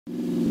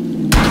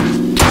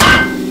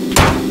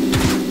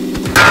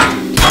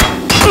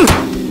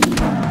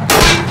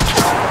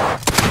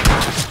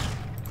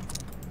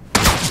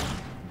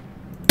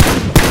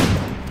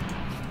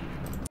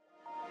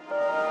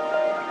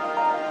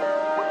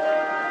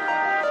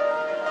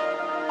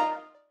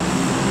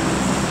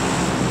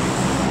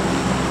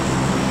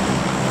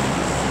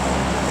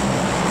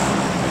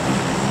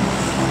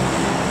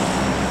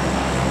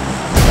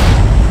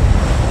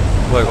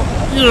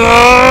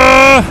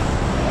야!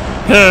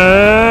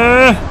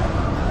 해!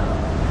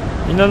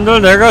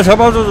 이놈들 내가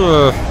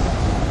잡아줘줘.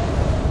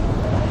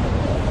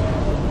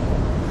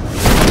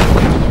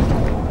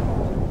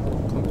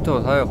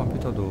 컴퓨터 사요.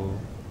 컴퓨터도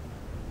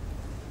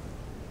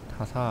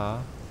다 사.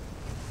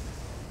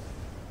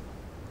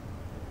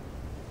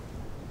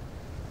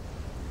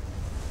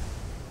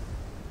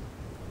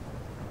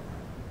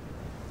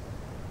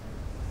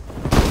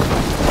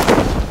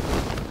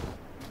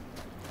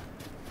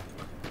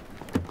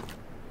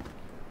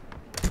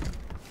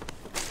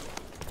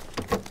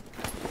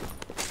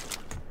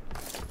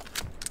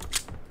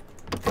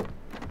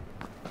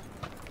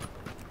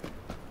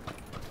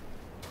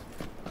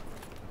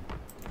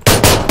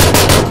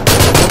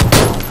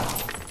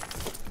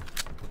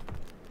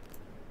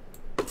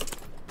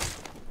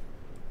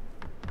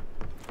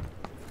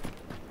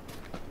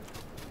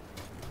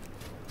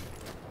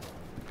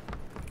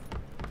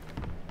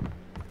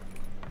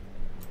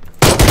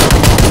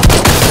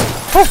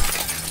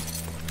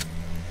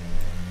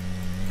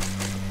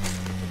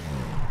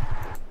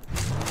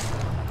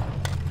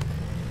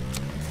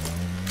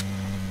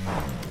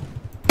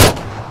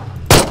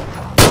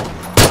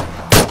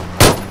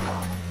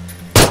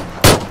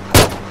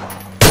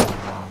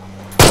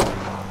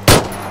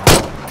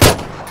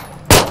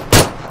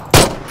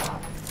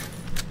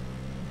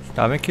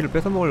 남의 키를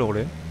뺏어 먹으려고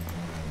그래.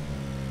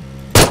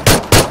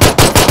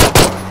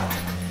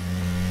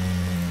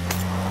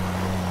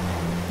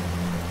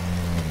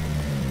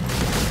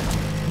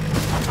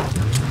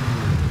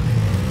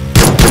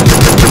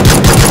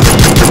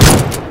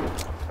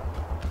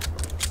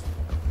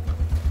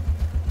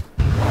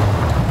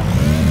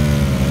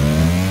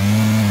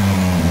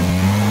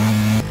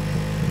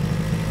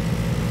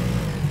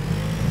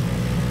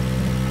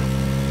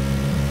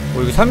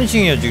 여기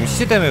 3인칭이에요 지금.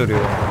 시체 때문에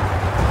그래요.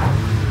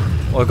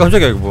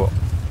 깜짝이야. 이거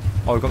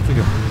뭐야.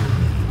 깜짝이야.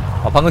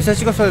 방금 시체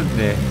찍었어야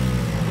했네.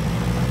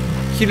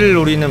 키를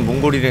노리는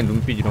몽골이의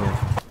눈빛 이런거.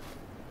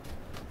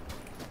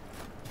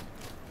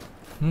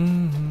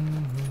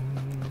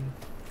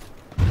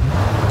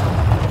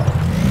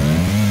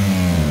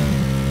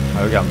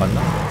 여기 안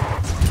갔나?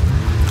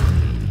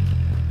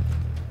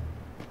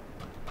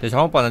 내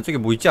잘못봤나? 저기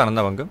뭐 있지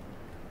않았나 방금?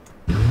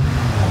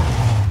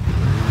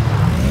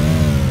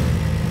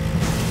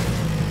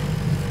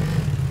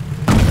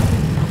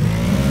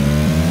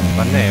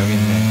 맞네. 여기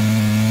있네.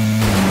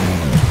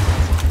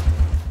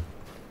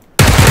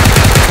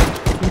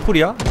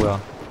 핑풀이야?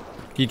 뭐야?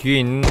 이 뒤에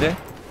있는데?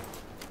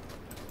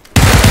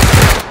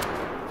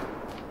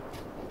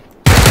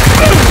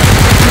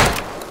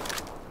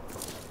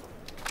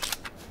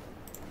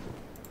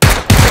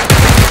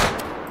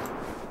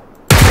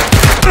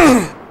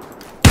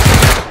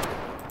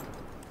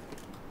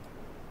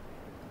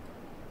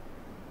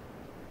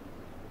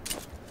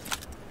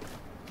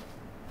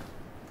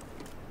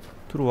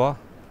 들어와.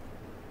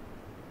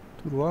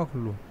 들어와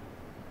글로.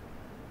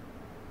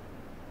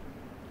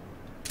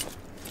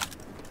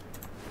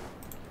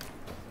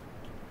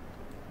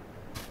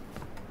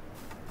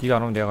 니가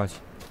안오면 내가 가지.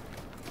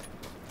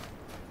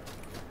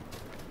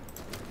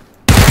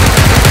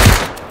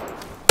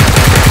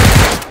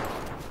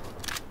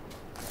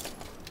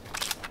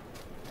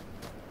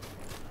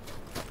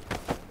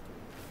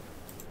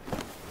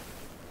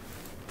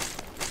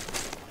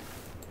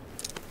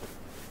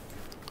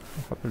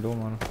 카필 너무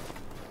많아.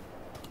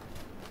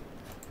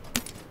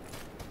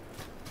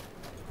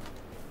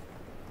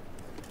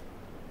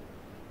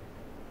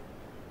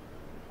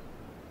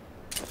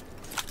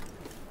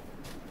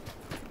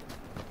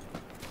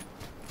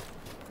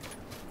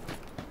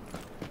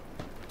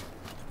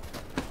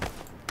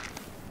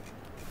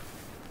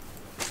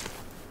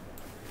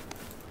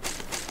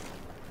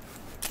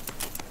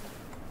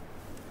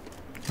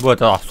 뭐야,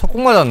 나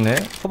석공 맞았네?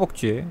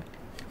 허벅지에.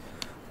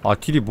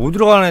 딜이 뭐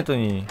들어가나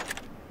했더니.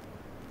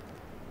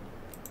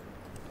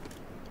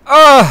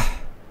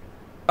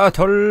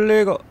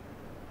 덜레가.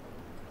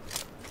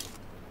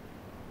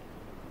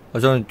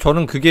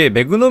 저는 그게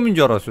매그넘인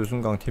줄 알았어요,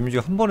 순간.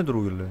 데미지가 한 번에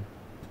들어오길래.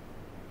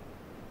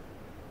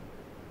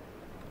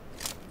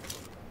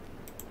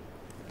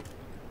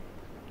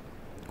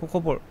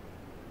 코코볼.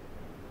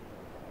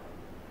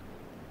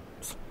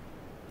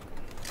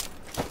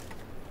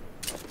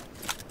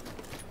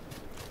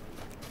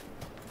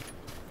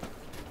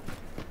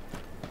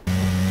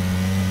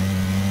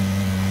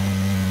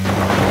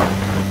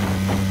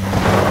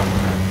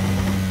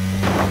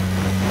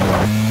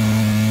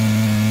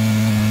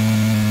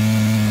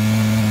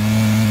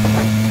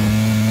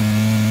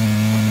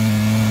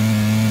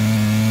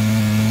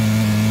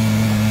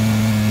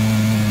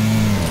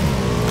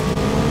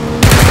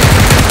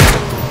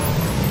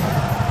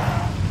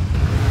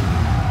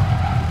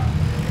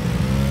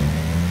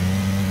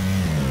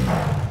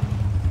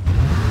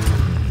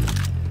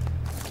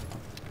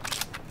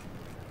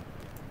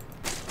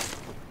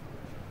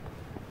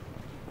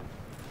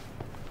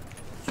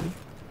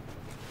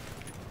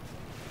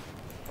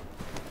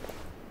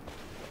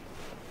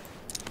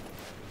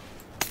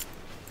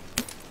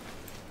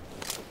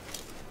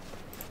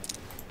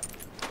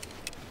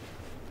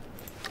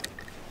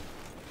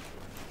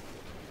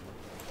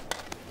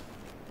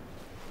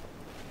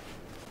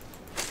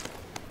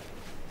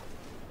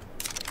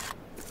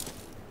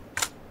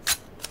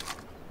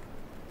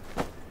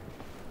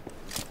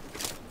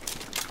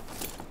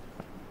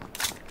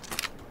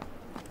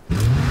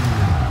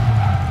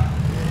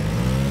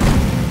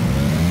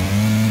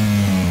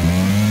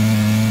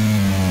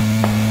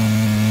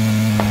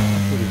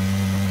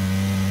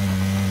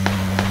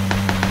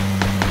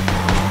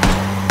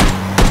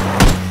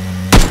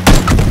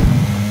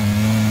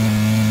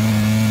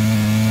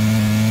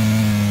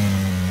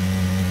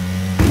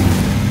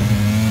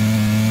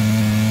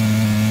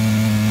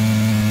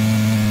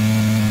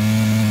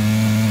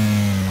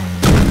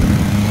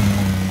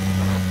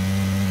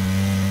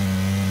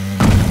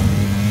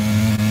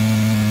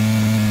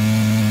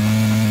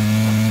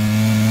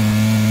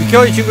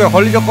 비켜 이 친구야.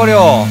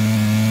 걸리적거려.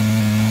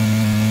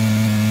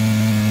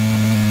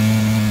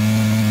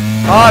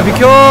 아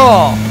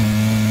비켜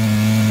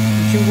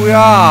이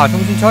친구야.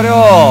 정신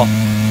차려.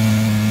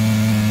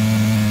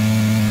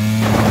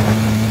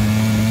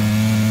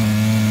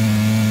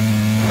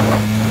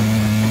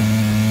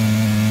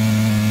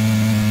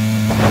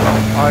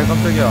 아이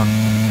깜짝이야.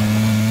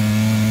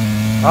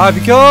 아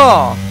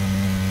비켜.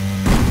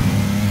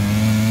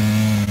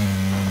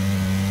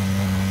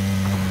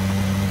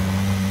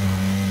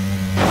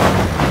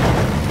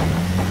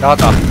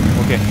 나갔다.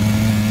 오케이.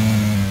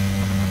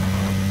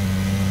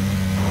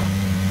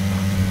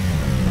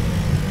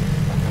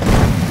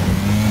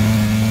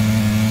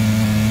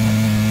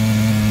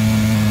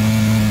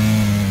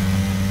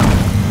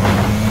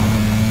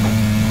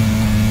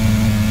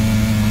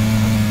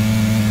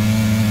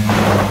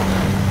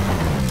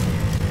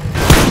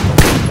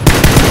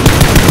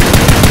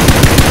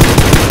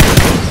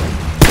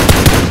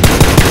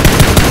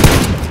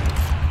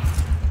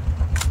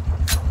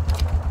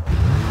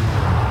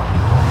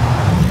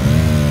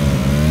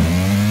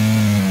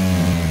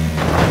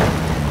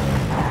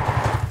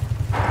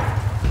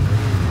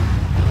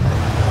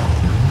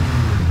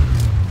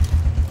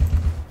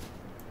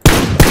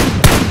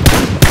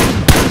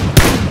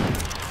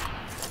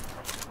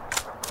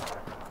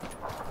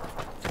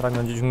 사람이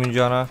언제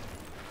죽는지 아나?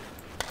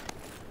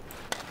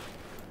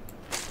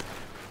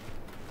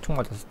 총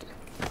맞았을 때.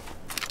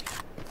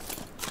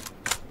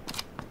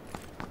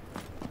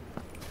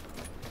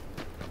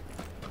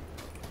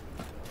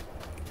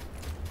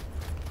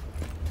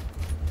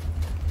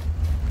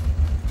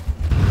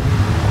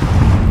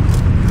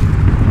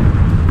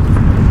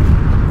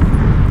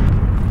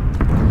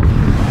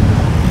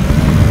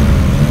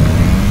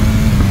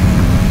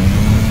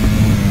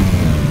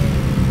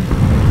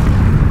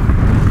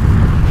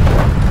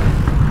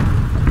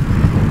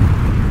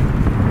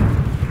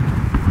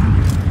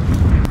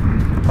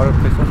 바로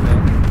옆에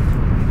있었네.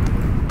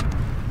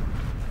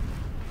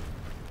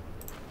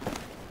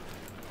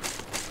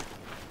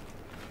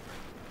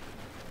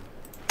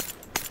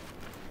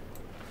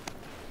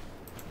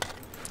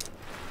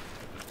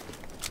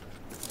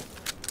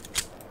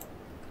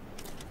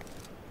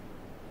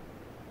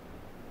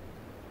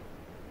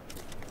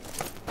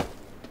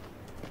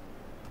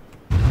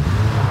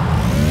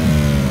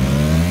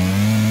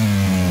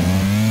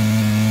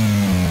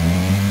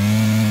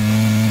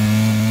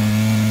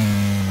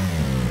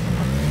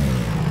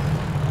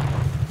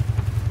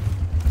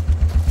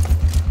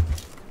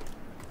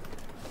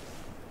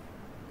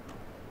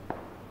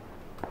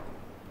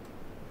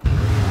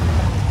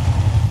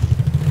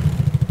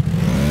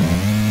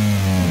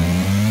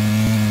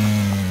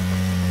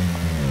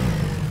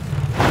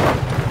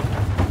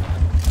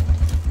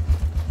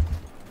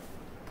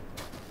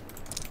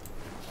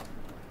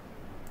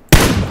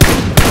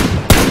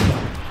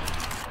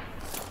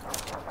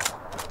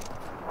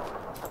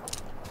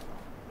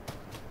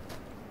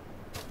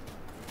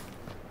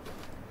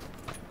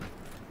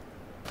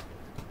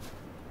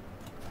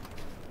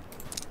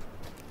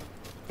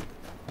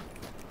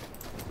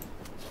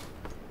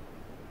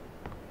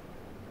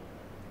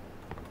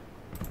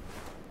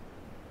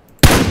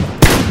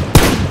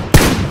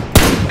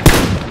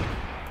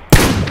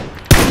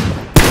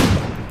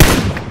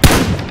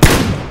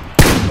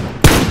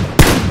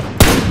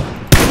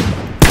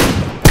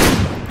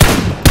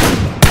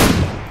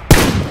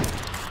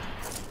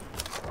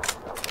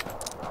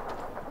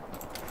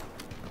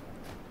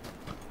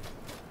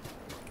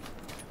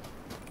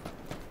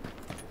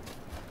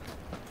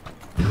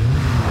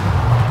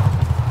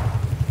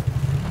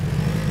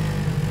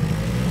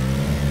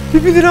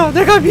 비비들아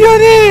내가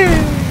미안해.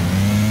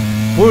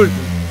 뭘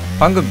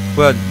방금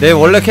뭐야 내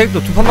원래 캐릭터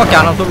 2판밖에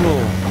안함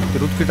솔로.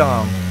 로드킬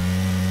당함.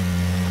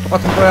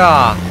 똑같은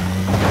거야.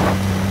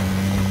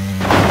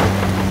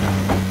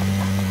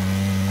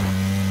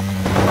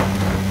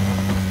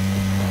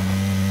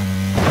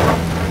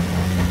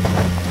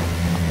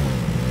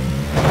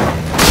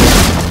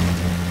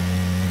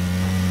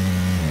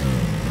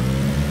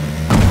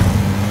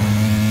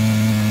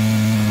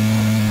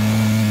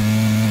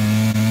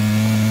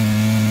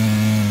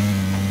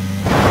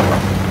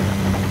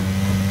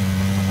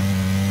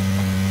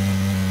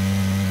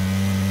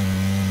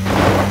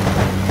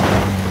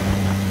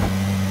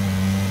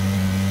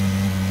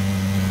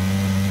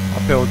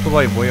 앞에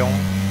오토바이 모형.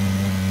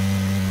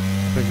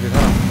 그 집에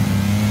사람.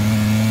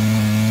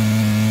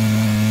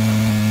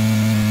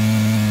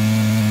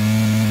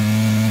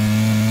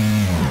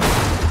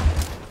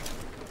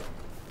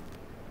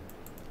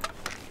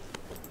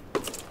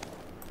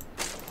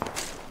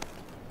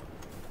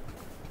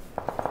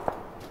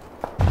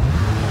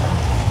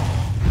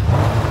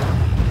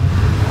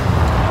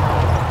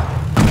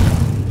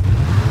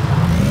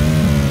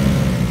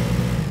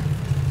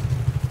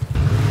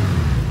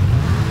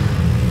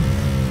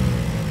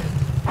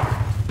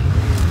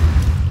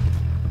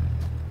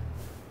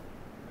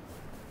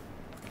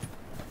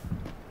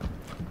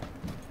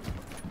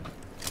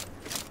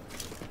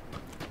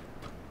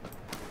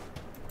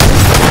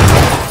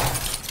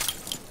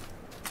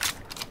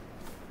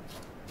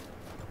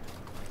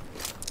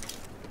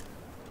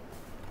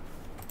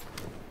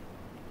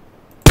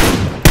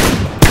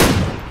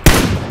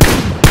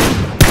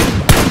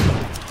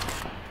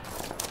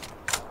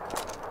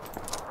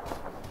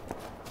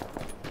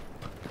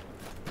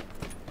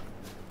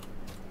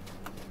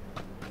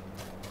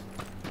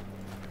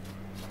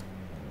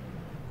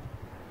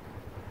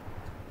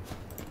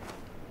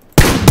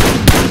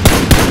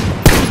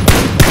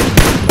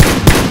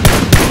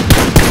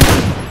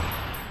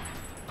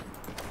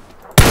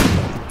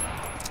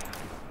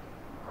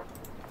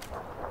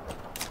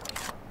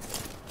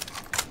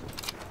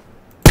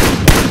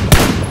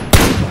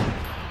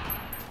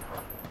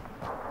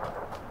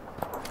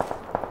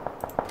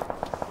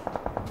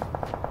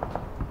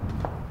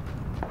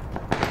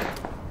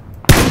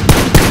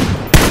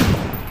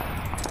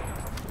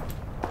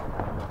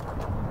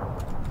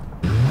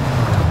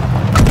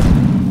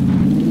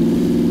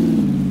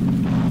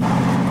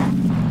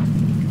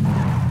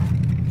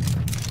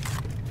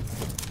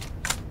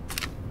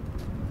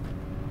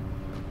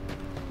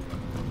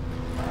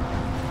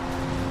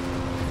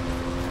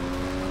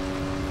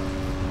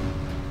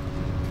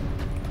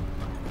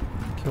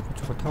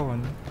 저거 타고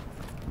갔네.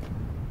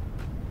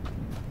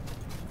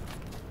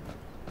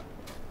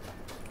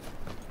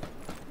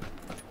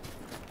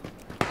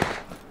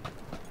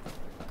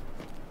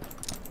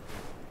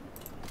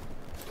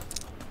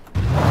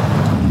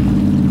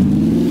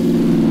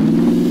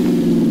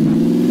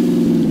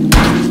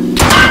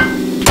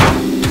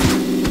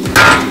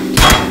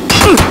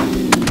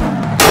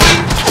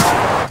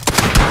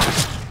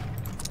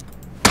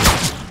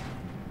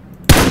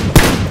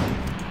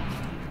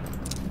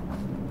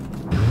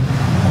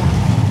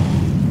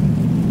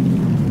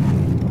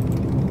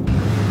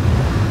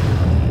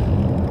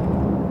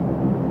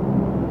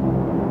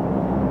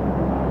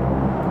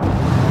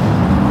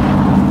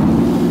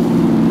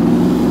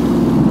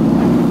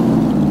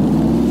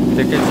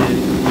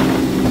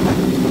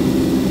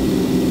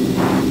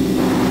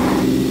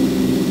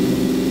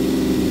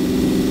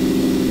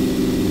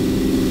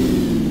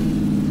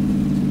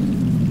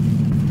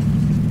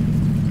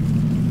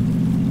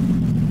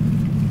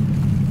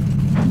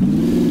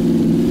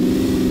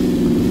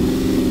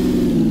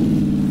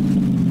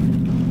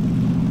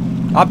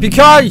 아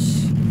비켜!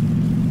 이씨.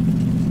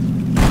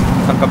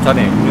 잠깐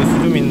자네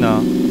음료수 좀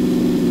있나?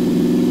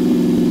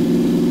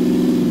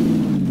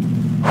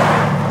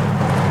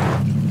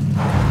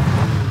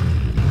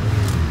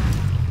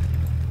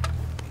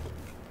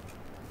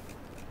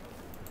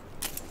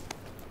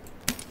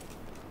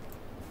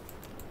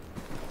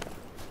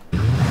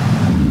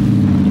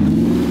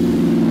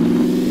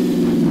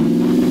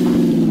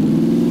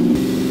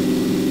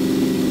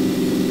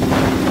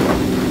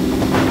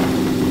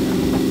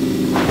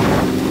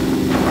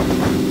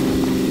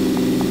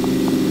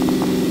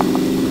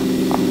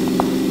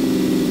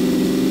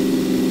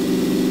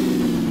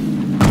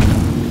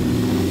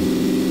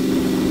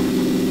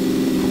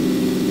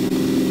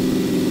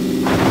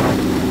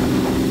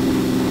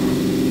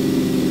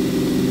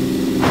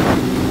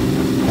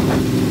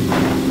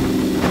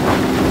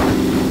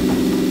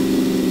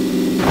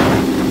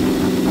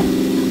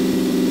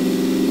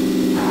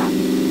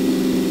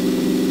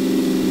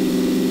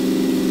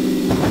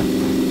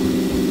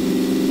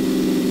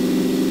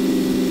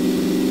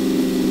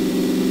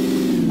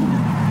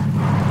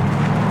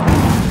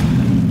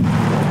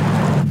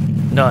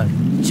 넌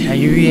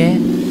자유의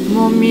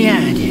몸이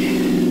아니야.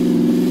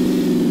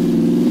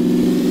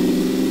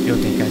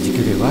 여태까지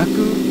그래왔고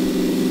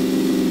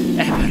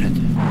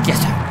앞으로도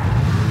계속.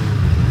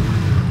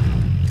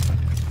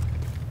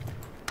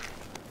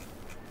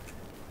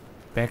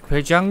 백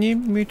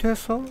회장님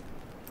밑에서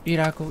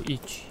일하고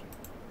있지.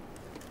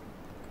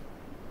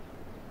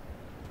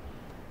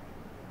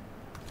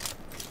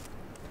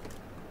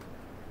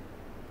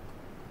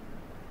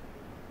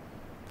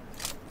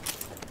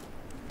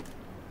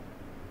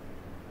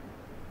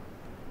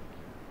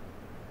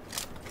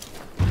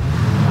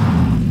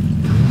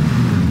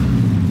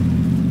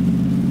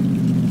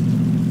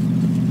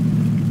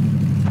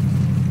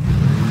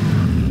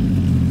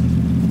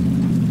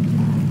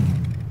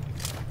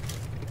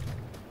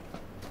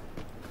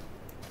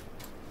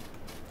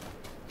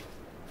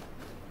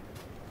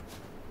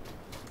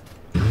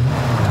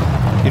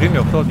 기름이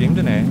없어서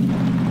힘드네.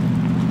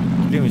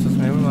 기름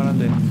있었으면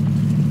해볼만한데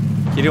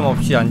기름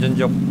없이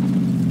안전지역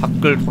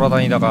밖을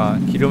돌아다니다가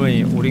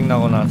기름이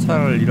오링나거나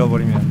차를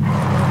잃어버리면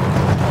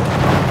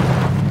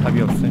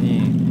답이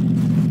없으니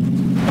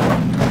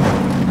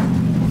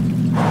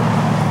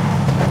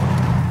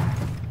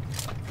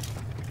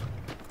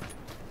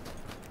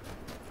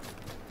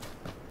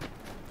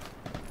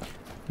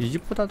이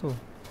집보다도 오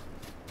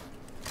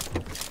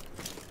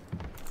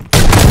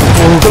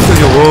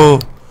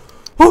깜짝이야.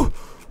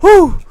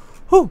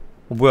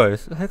 뭐야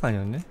사이가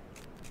아니었네?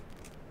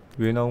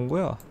 왜 나온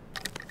거야?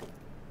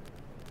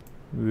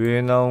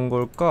 왜 나온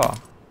걸까?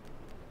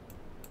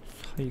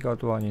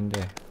 사이가도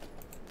아닌데.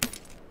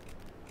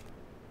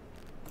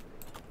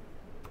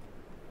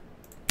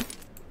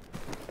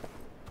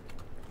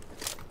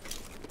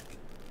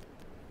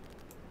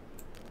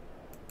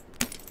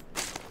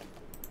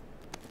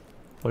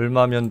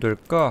 얼마면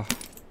될까?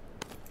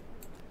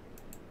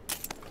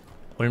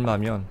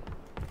 얼마면?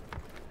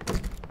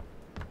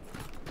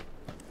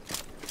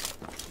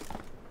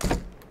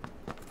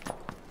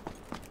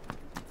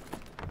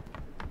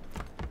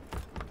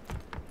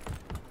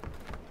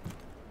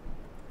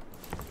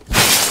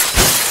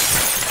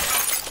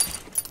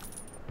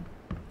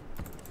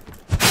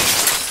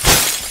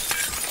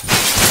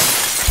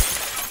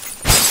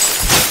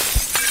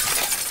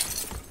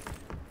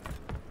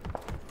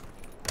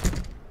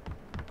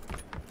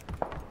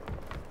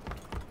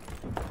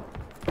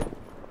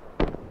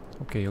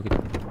 오케이 여기다.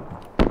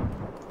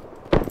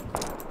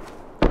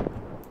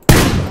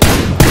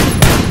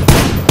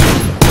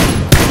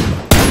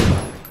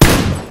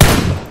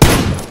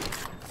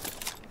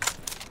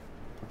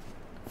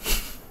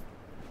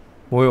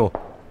 뭐요?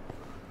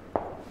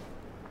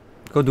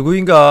 그거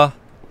누구인가?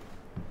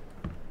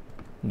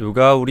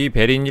 누가 우리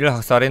베린이를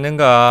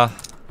학살했는가?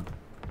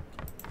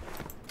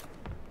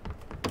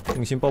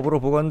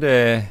 등신법으로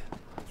보건대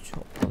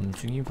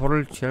엄중히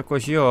벌을 취할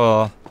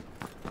것이여.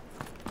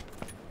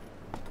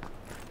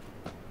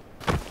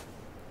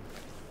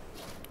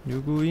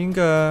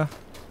 누구인가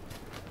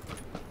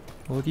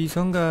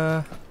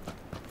어디선가.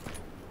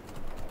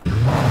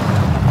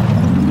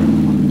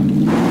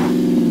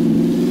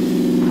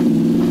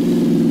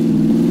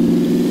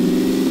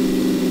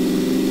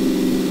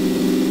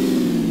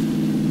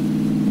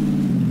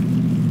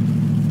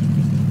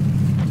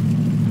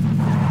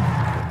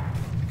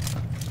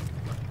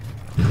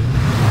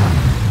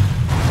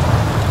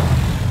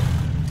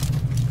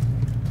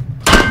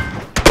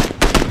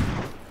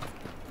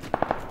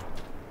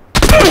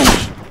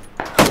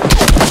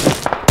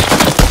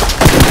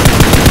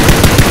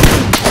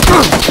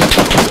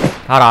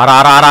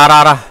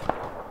 알아.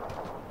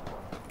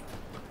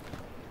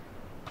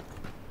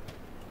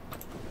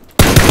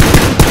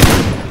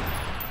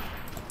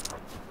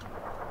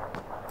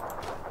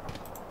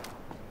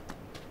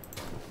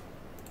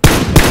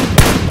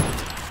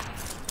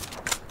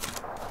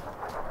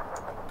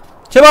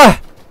 제발!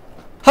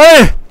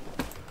 하이!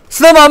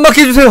 스나만 안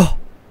맞게 해주세요!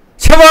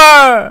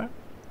 제발!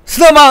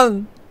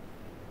 스나만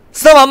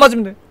안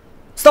맞으면 돼!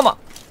 스나만!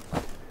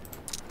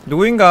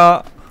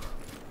 누구인가?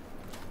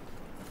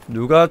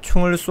 누가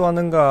총을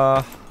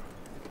쏘았는가?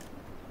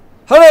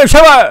 하나님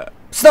제발!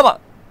 스나만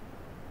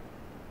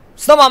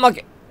안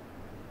맞게!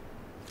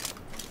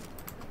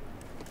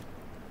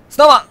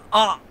 스나만!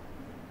 아!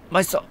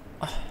 맛있어.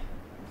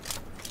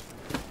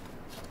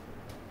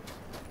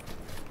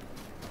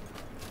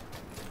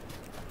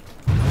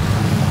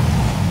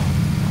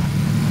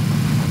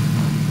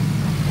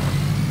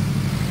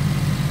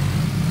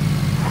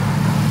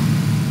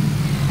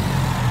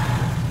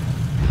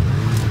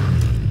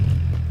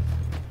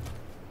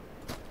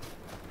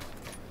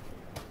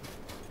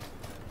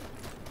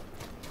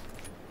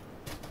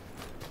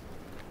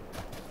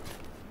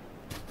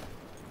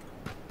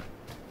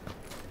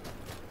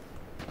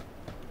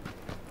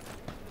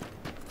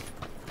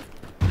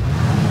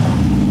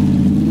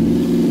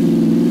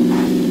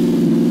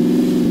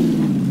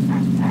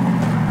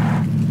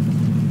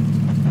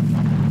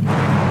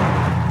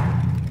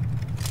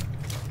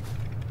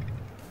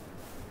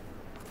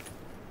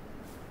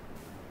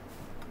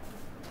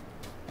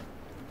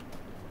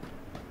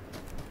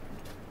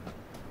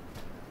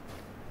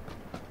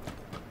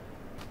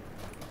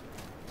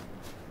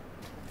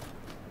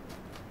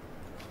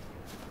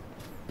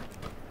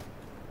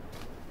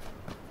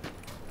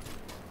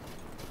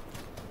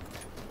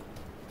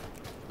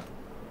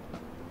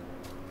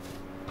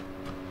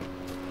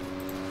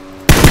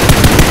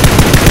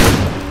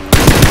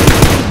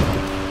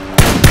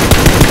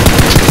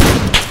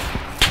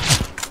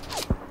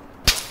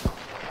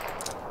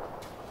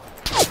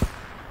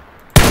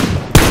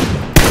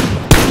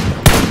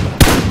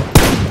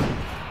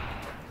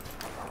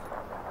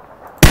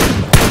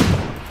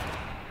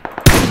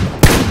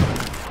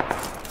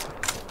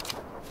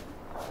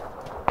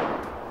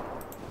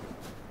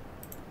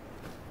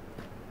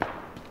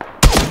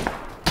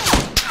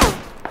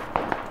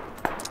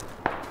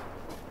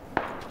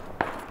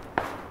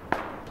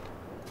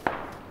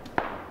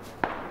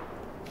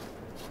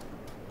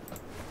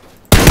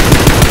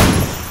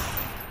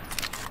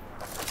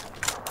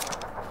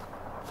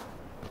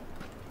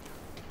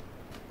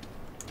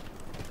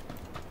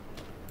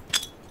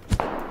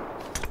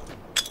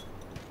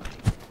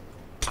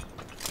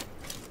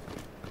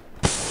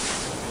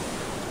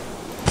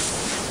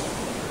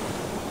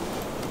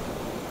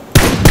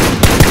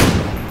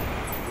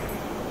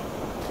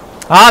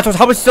 아, 저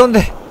잡을 수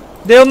있었는데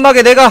내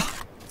연막에 내가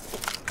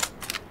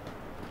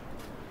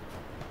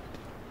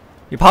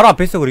이 바로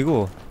앞에 있어.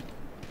 그리고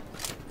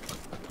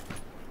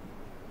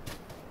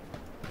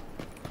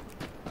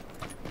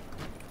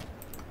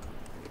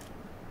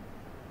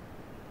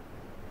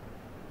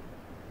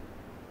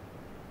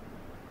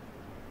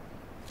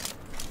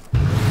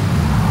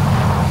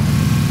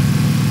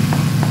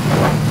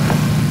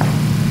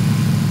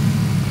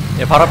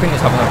얘 바로 앞에 있는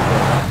애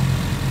잡아놨고.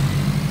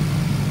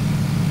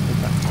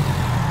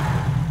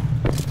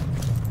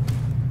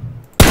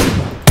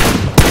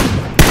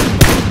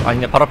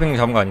 아니네, 바로 앞에 있는 게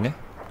잡은 거 아니네?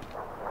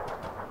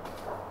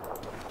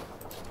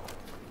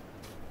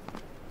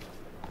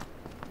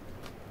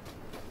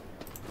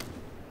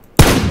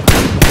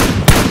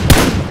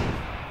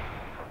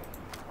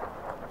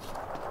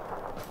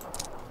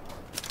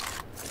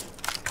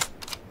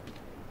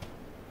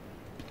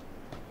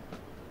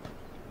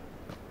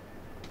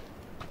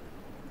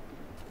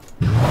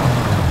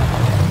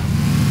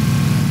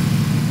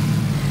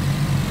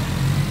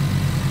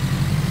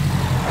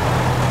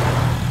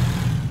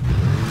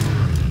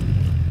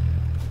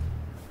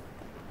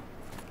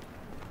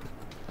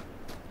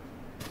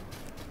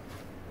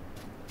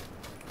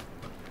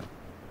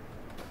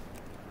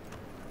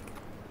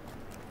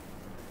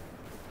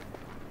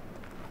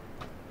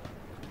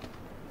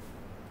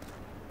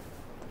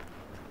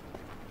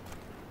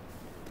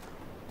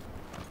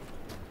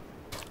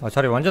 아,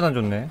 자리 완전 안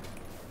좋네.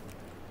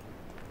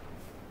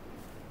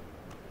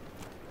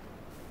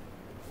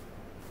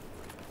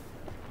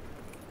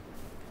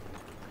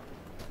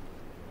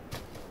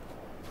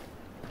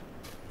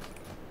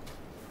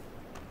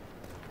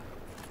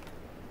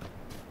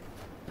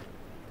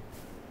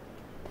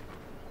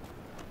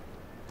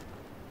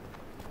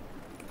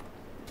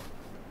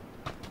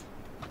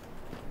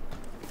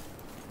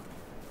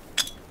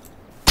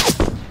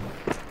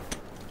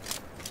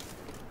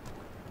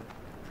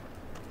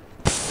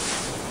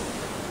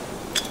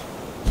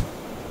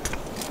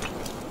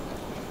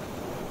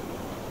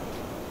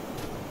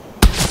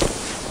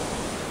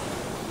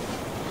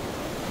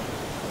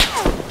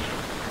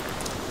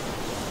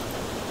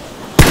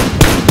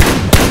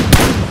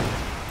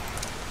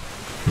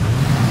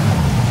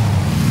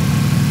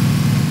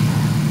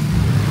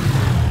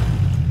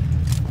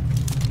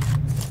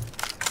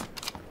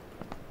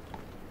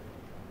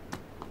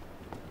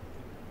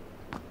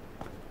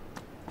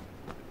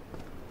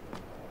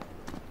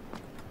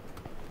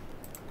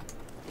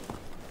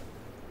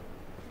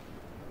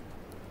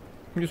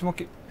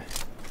 숨어기.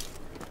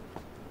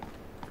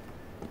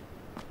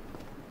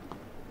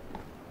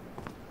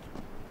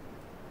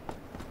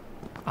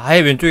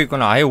 아예 왼쪽에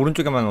있거나 아예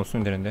오른쪽에만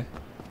없으면 되는데.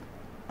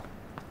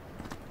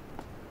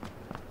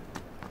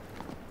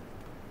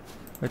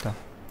 있다.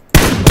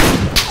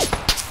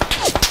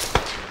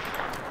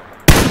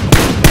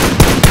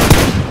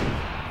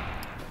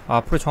 아,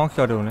 앞으로 정확히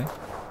가려오네.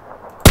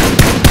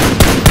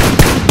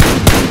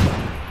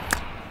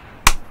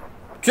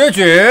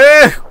 GG!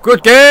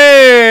 굿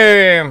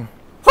게임!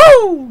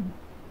 후!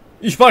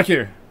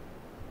 28킬!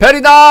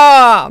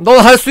 베리다! 넌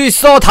할 수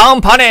있어!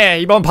 다음 판에!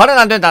 이번 판은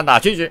안 된단다!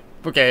 GG!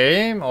 굿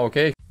게임!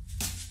 오케이.